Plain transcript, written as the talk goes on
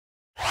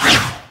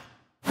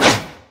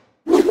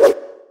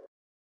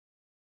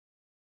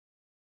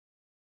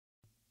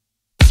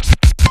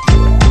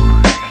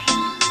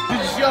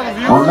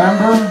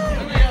remember,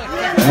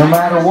 no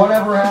matter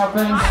whatever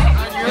happens,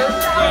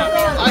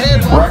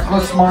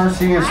 Wreckless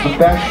Marcy is the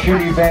best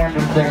shitty band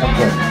in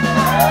Binghamton.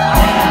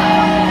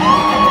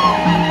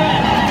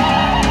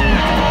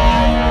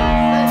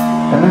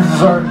 And this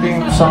is our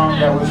theme song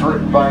that was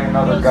written by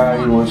another guy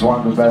who was one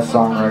of the best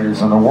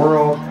songwriters in the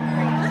world.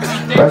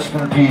 Rest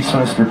in peace,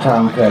 Mr.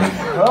 Tom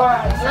Petty.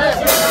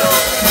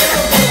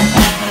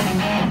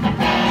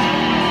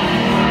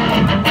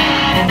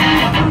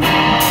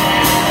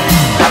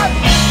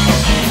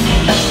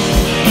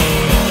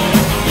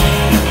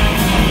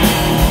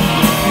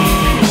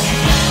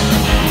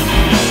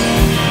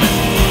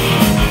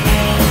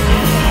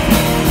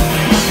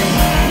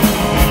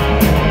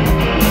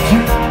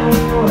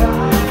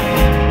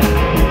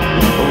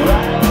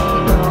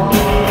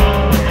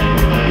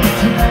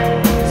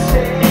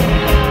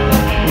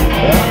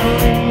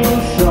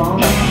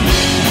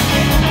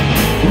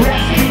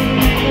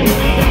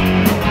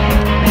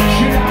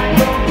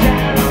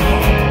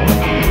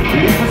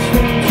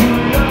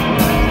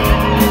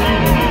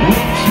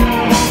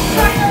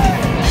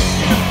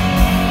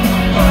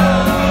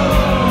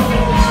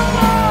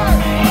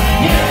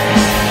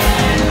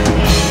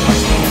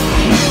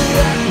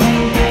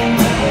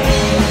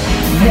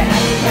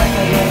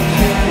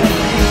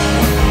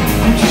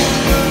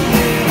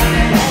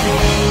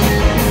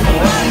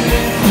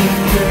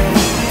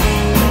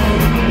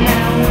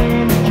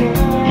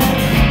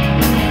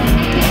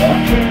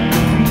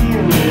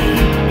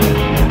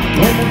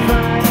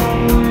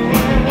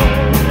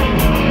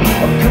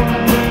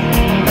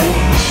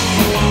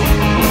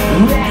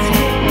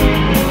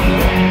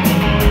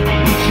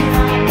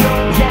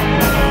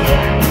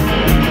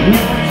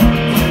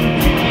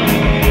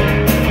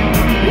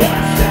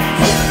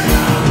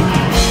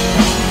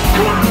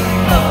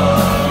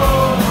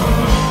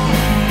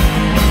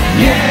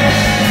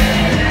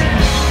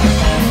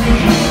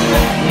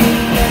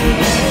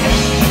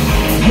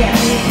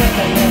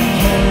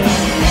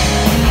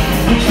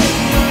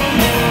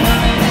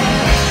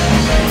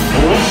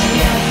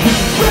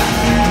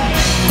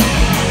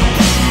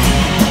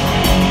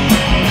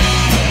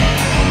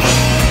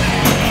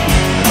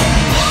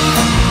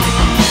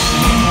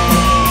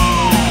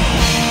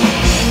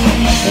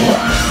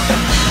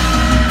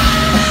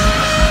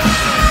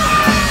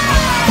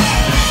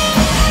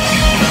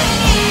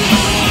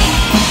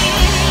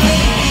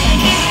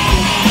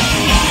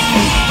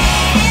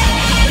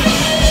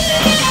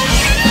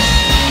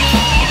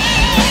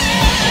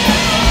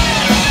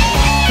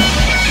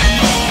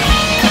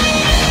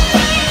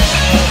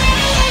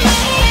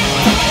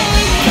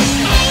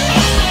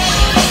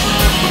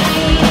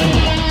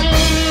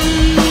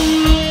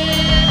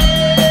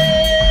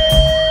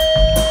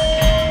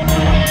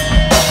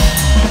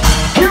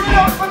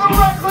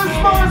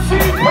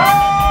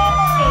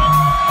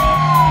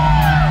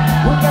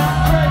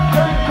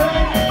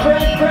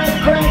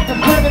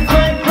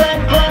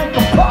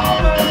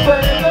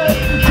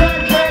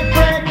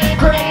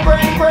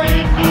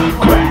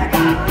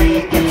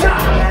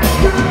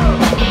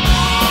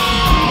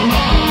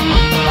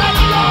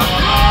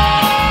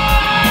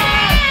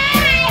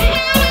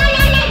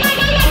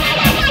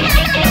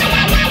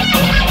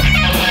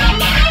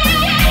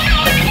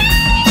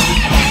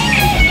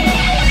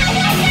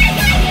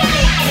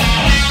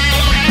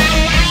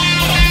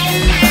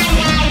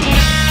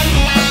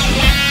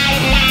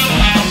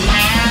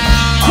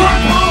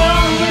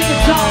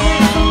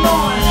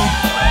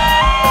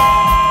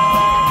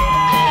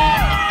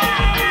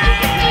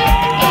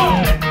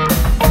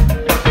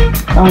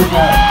 Now we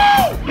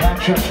got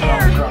Matt Chester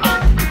on the drum.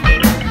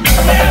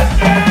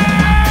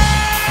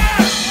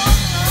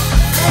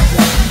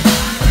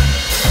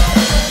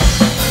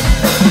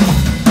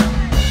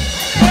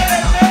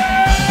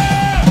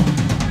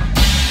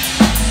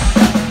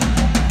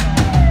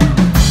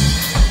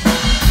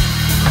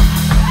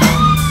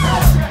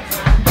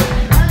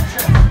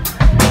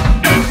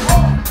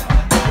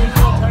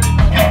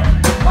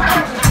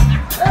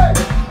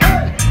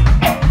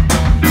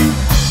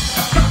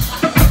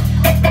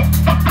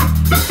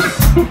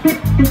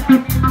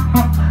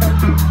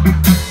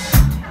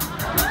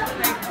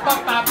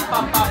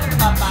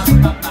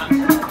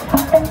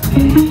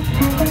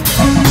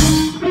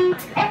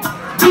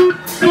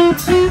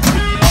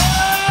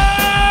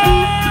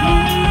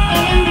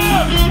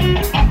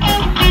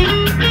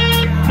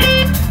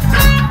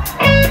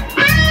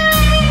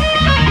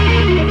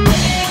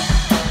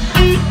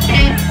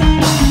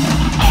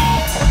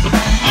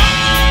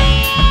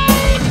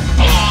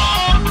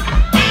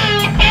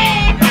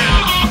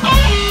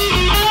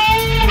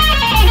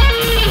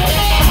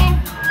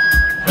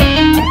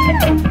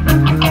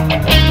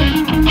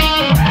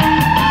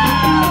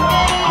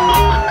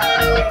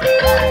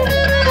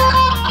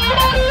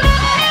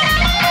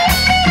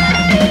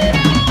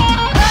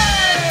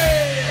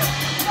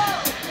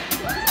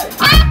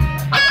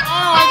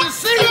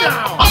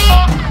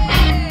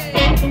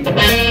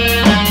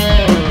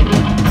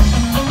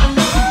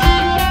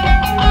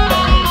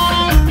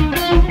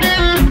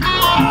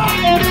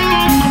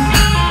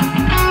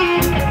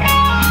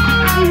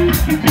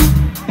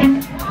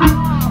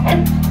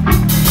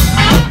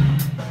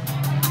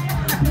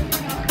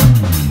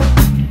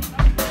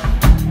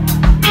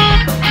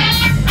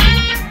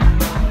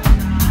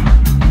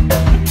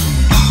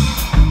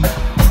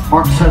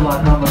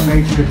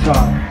 bass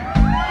guitar.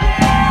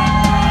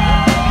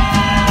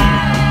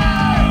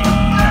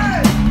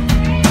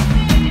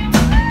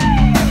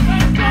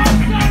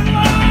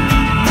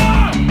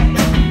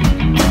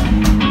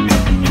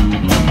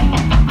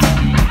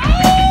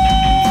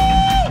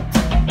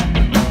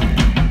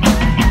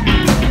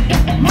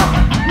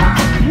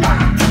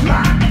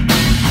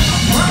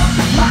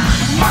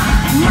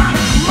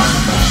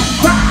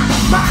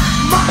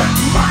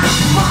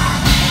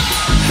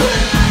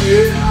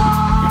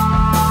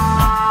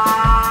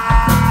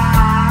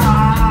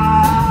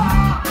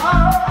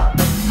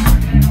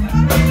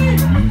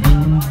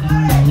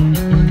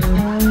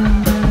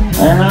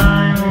 And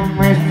I'm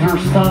Mr.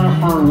 Stunner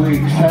for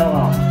weeks.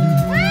 Hello.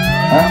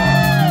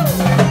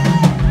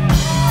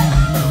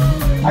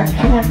 I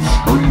can't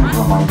scream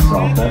for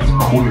myself. That's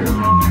queer.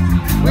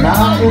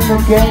 Not in the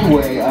gay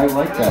way. I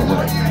like that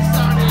way.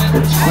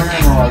 It's queer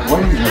in the like,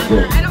 what do you do?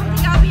 I don't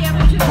think I'll be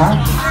able to. Huh?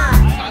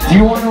 Do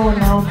you want to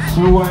announce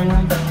who I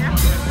am?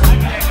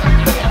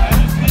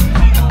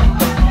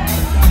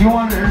 Do you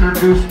want to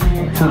introduce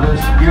me to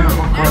this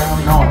beautiful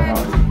crowd? No, I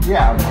don't.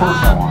 Yeah, of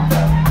course I want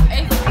that.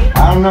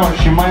 I don't know,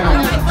 she might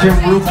have Tim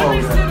Rufo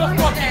there.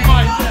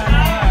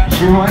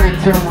 She might have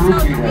Tim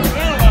Rufo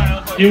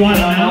there. You want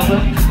to help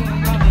it?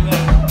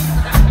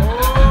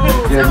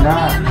 Did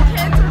not.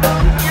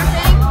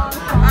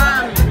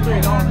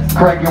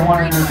 Craig, you want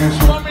to introduce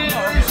me?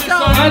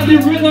 And the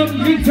rhythm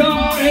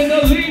guitar and the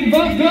lead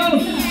vocal,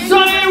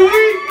 Sonny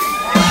Week!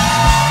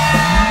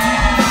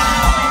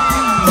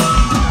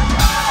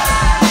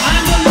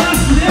 And the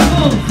last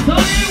level,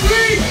 Sonny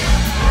Week!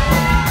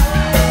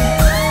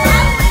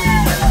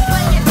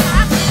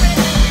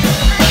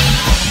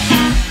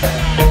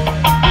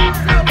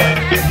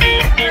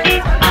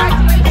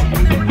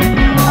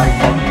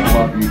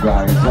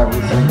 Guys,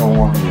 every single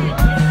one of you.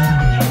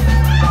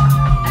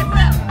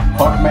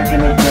 Fuck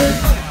making it big.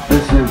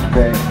 This is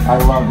big. I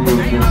love you.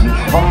 This is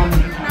fun.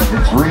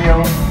 It's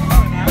real.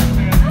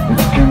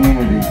 It's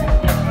community.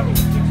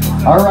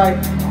 Alright,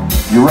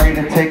 you ready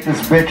to take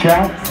this bitch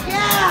out?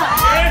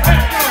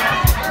 Yeah!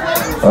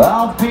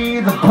 I'll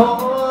be the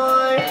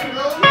boy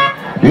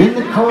in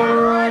the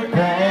corduroy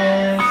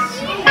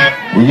pants.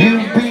 You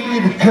be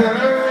the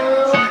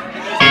girl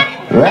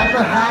at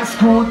the high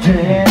school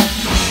dance.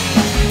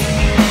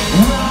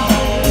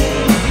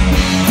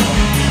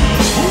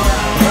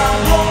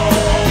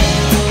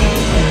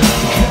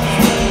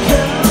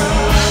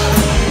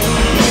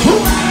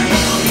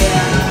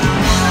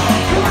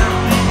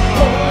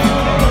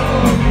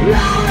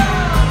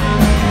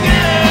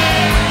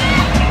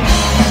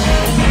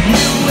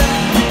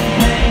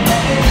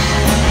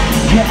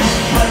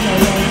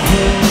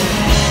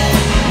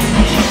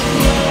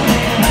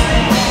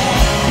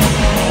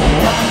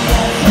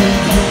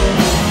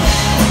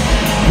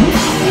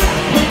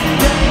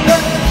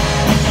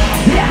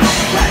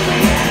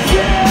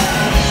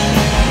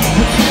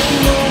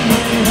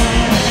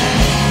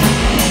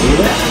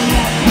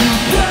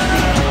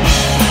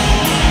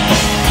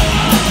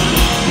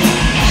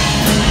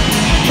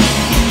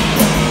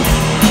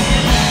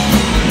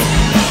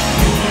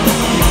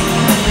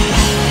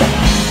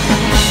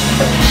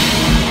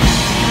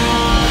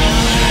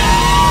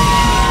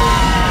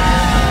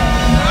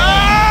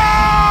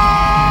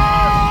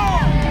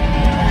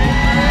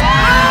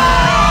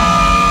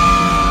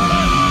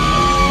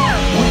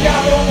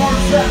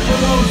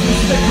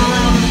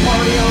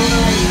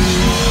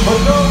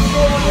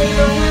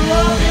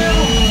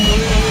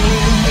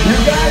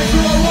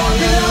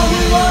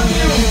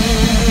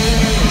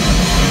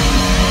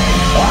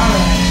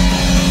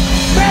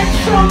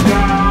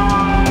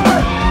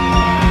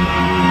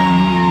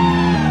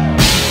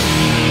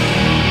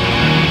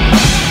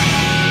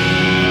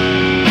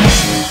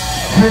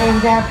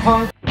 That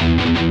funk.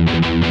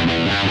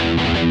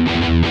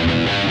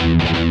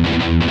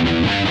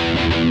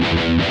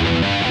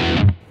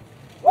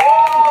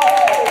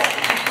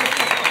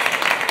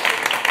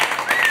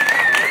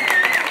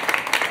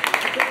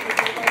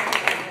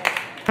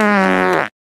 Woo!